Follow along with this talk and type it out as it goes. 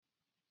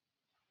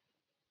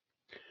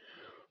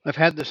I've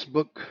had this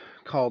book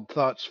called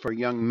Thoughts for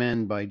Young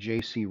Men by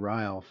J.C.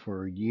 Ryle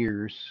for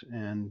years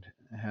and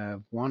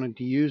have wanted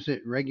to use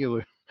it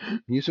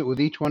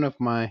with each one of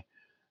my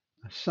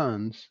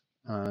sons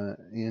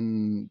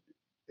in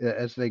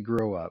as they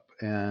grow up.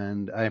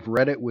 And I've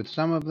read it with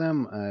some of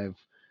them. I've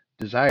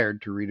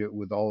desired to read it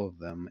with all of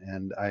them,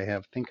 and I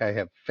have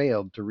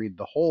failed to read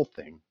the whole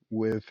thing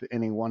with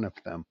any one of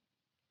them.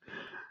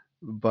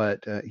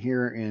 But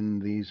here in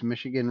these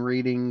Michigan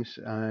readings,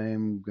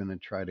 I'm going to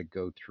try to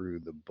go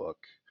through the book.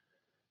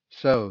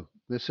 So,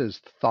 this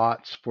is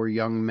Thoughts for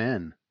Young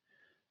Men,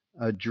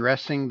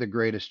 Addressing the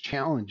Greatest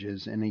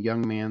Challenges in a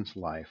Young Man's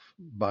Life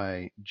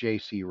by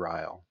J.C.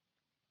 Ryle.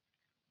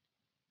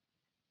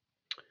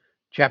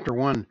 Chapter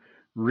 1,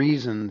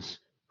 Reasons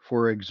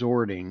for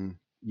Exhorting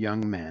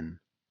Young Men.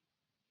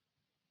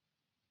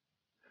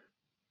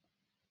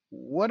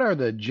 What are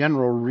the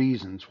general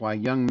reasons why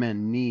young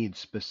men need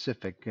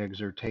specific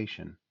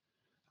exhortation?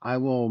 I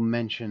will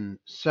mention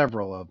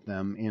several of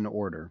them in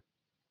order.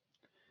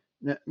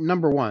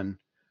 Number one,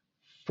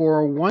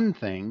 for one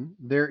thing,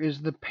 there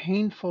is the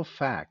painful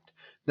fact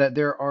that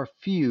there are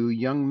few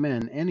young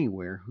men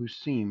anywhere who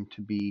seem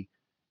to be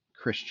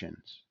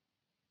Christians.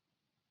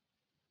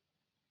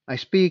 I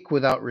speak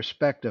without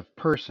respect of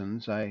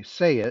persons. I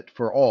say it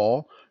for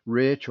all,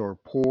 rich or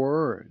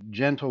poor,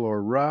 gentle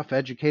or rough,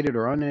 educated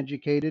or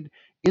uneducated,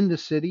 in the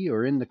city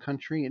or in the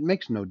country. It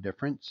makes no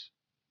difference.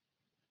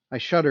 I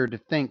shudder to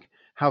think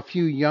how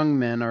few young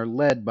men are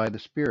led by the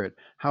Spirit,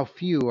 how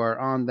few are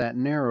on that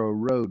narrow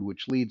road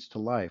which leads to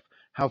life,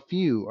 how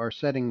few are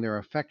setting their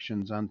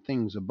affections on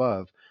things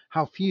above,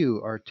 how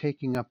few are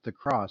taking up the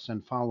cross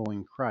and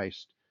following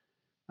Christ.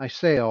 I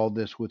say all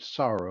this with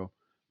sorrow,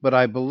 but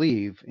I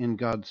believe, in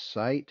God's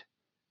sight,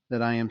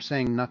 that I am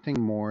saying nothing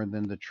more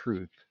than the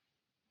truth.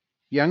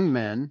 Young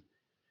men,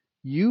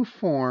 you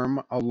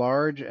form a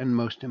large and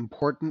most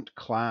important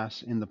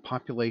class in the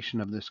population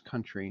of this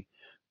country,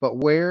 but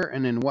where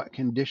and in what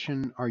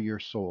condition are your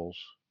souls?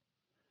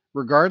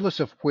 Regardless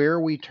of where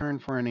we turn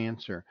for an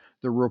answer,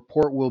 the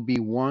report will be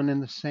one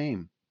and the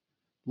same.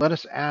 Let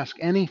us ask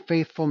any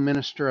faithful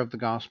minister of the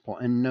gospel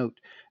and note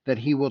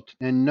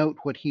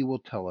what he will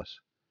tell us.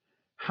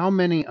 How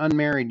many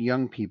unmarried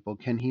young people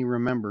can he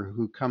remember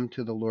who come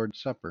to the Lord's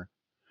Supper?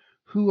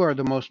 Who are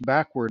the most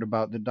backward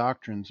about the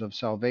doctrines of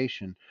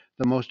salvation,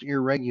 the most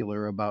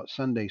irregular about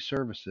Sunday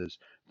services,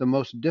 the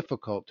most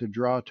difficult to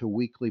draw to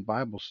weekly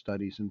Bible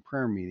studies and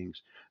prayer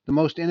meetings, the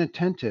most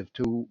inattentive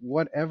to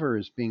whatever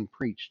is being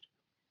preached?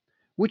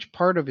 Which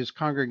part of his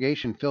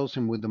congregation fills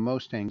him with the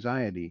most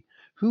anxiety?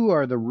 Who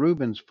are the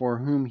Reubens for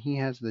whom he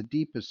has the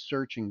deepest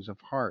searchings of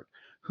heart?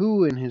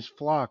 Who in his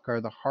flock are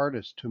the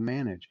hardest to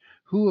manage?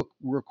 Who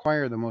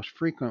require the most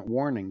frequent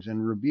warnings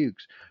and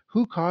rebukes?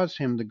 Who cause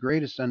him the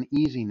greatest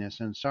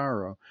uneasiness and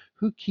sorrow?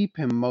 Who keep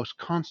him most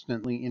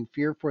constantly in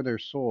fear for their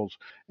souls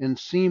and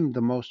seem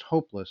the most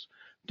hopeless?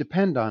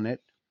 Depend on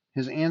it,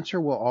 his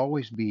answer will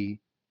always be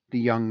the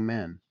young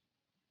men.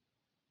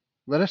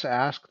 Let us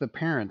ask the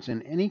parents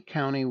in any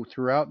county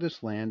throughout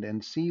this land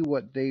and see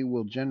what they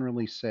will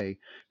generally say.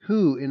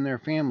 Who in their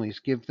families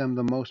give them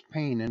the most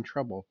pain and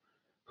trouble?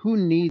 Who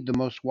need the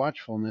most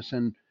watchfulness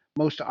and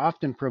most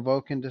often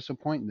provoke and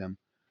disappoint them?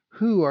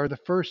 Who are the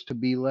first to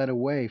be led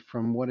away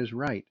from what is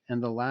right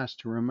and the last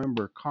to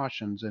remember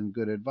cautions and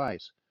good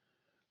advice?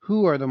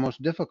 Who are the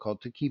most difficult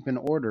to keep in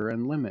order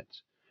and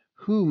limits?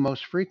 Who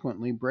most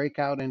frequently break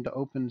out into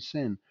open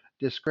sin,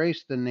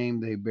 disgrace the name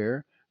they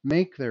bear,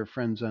 make their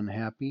friends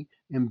unhappy,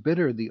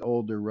 embitter the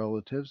older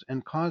relatives,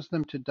 and cause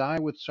them to die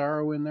with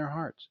sorrow in their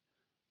hearts?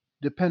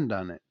 Depend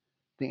on it,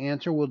 the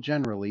answer will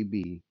generally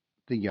be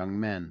the young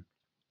men.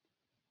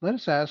 Let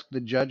us ask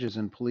the judges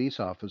and police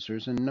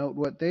officers and note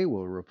what they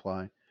will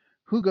reply.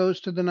 Who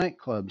goes to the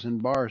nightclubs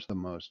and bars the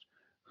most?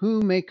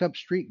 Who make up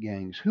street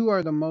gangs? Who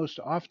are the most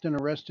often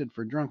arrested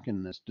for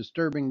drunkenness,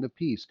 disturbing the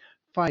peace,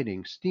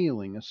 fighting,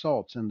 stealing,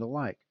 assaults, and the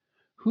like?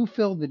 Who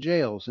fill the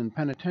jails and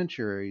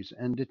penitentiaries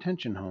and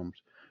detention homes?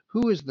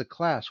 Who is the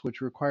class which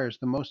requires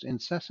the most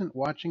incessant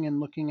watching and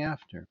looking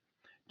after?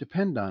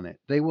 Depend on it,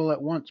 they will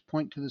at once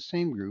point to the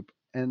same group,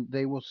 and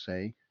they will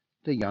say,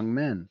 the young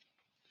men.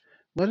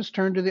 Let us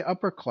turn to the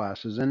upper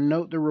classes and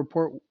note the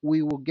report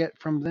we will get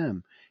from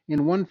them.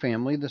 In one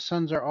family, the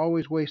sons are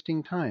always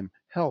wasting time,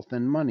 health,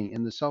 and money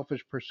in the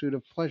selfish pursuit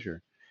of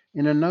pleasure.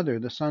 In another,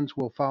 the sons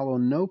will follow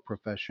no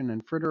profession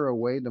and fritter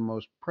away the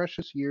most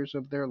precious years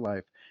of their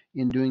life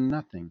in doing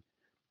nothing.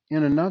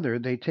 In another,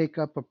 they take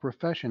up a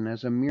profession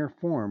as a mere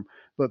form,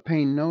 but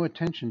pay no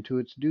attention to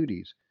its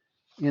duties.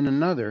 In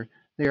another,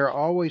 they are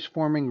always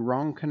forming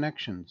wrong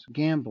connections,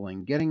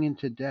 gambling, getting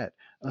into debt,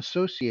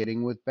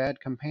 associating with bad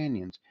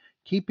companions,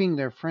 keeping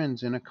their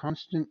friends in a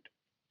constant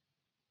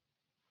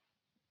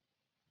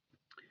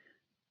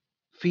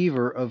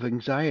fever of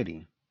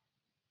anxiety.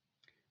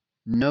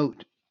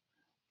 Note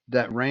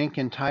that rank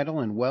and title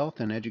and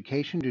wealth and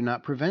education do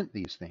not prevent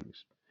these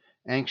things.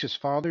 Anxious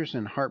fathers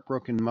and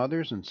heartbroken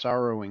mothers and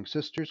sorrowing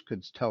sisters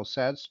could tell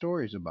sad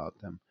stories about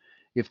them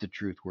if the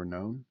truth were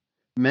known.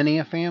 Many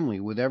a family,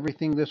 with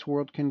everything this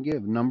world can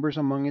give, numbers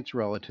among its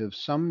relatives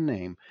some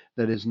name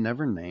that is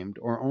never named,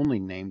 or only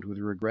named with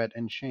regret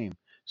and shame.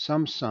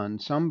 Some son,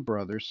 some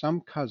brother,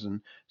 some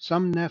cousin,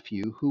 some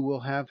nephew who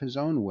will have his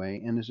own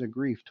way and is a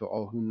grief to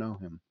all who know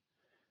him.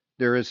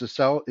 There is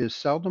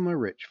seldom a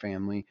rich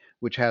family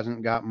which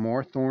hasn't got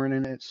more thorn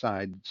in its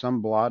side,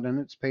 some blot on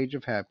its page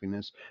of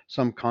happiness,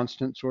 some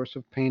constant source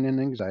of pain and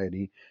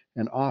anxiety,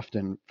 and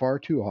often, far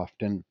too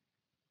often,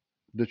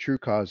 the true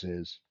cause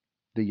is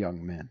the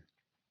young men.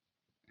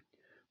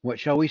 What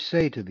shall we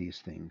say to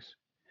these things?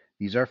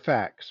 These are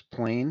facts,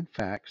 plain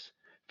facts,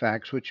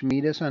 facts which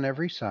meet us on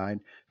every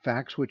side,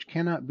 facts which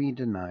cannot be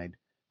denied.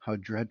 How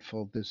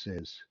dreadful this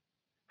is!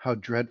 How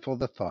dreadful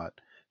the thought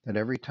that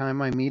every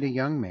time I meet a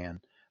young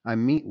man, I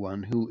meet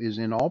one who is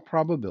in all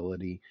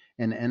probability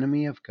an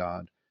enemy of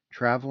God,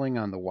 traveling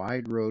on the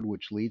wide road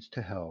which leads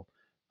to hell,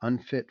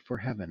 unfit for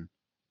heaven.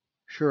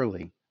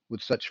 Surely,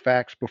 with such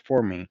facts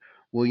before me,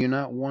 will you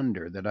not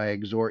wonder that I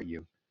exhort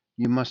you?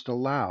 You must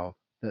allow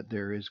that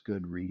there is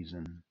good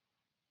reason.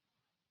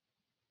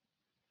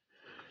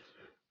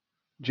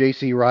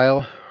 J.C.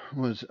 Ryle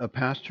was a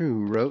pastor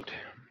who wrote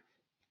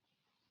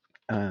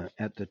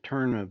at the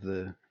turn of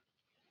the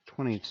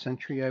 20th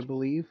century, I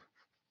believe,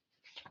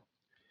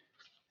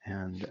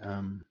 and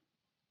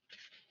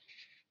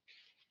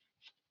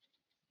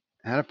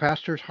had a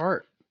pastor's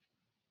heart.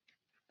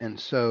 And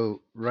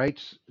so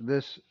writes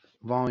this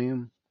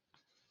volume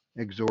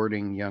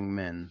exhorting young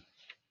men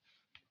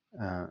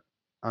uh,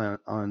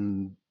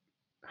 on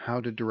how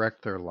to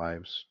direct their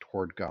lives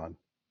toward God.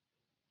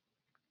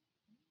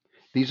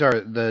 These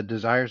are the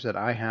desires that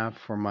I have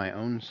for my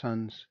own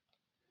sons.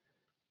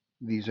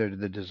 These are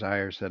the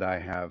desires that I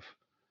have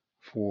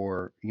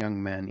for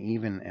young men,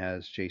 even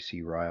as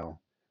J.C.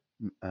 Ryle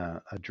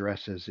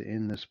addresses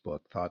in this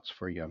book, Thoughts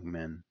for Young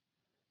Men.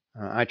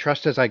 I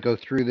trust as I go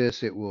through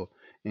this, it will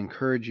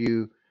encourage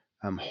you.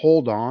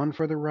 Hold on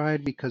for the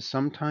ride because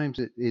sometimes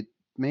it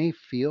may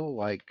feel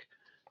like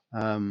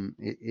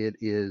it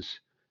is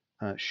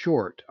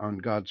short on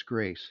God's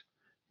grace,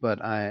 but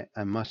I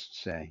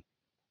must say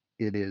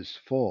it is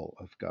full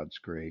of God's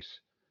grace.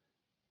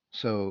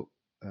 So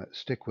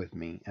stick with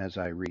me as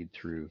I read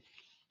through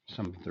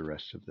some of the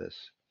rest of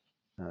this.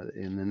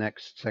 In the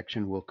next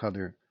section, we'll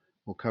cover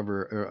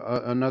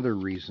another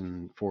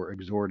reason for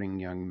exhorting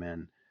young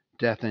men.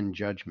 Death and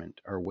judgment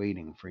are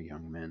waiting for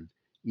young men,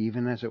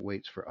 even as it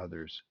waits for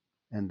others,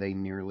 and they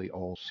nearly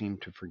all seem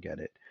to forget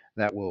it.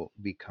 That will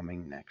be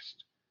coming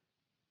next.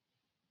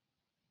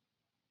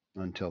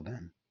 Until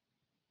then,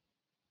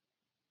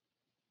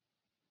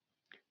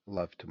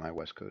 love to my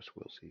West Coast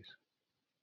Wilsies.